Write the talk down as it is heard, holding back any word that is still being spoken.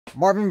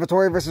Marvin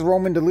Vettori versus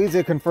Roman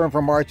Dolidze confirmed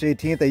for March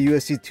 18th at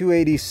UFC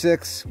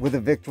 286. With a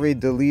victory,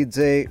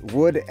 Dolidze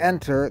would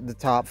enter the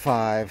top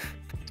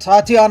 5.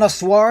 Tatiana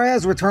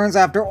Suarez returns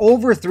after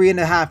over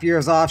 3.5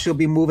 years off. She'll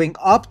be moving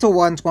up to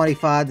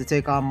 125 to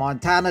take on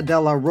Montana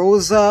DeLa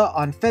Rosa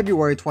on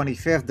February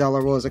 25th.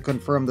 DeLa Rosa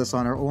confirmed this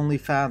on her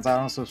OnlyFans. I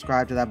don't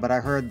subscribe to that, but I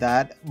heard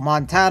that.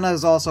 Montana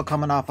is also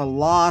coming off a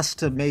loss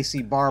to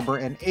Maycee Barber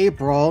in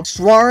April.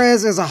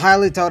 Suarez is a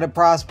highly touted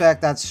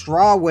prospect at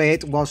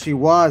strawweight. Well, she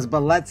was, but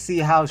let's see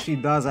how she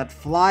does at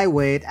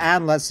flyweight,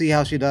 and let's see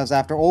how she does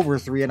after over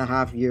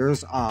 3.5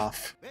 years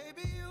off.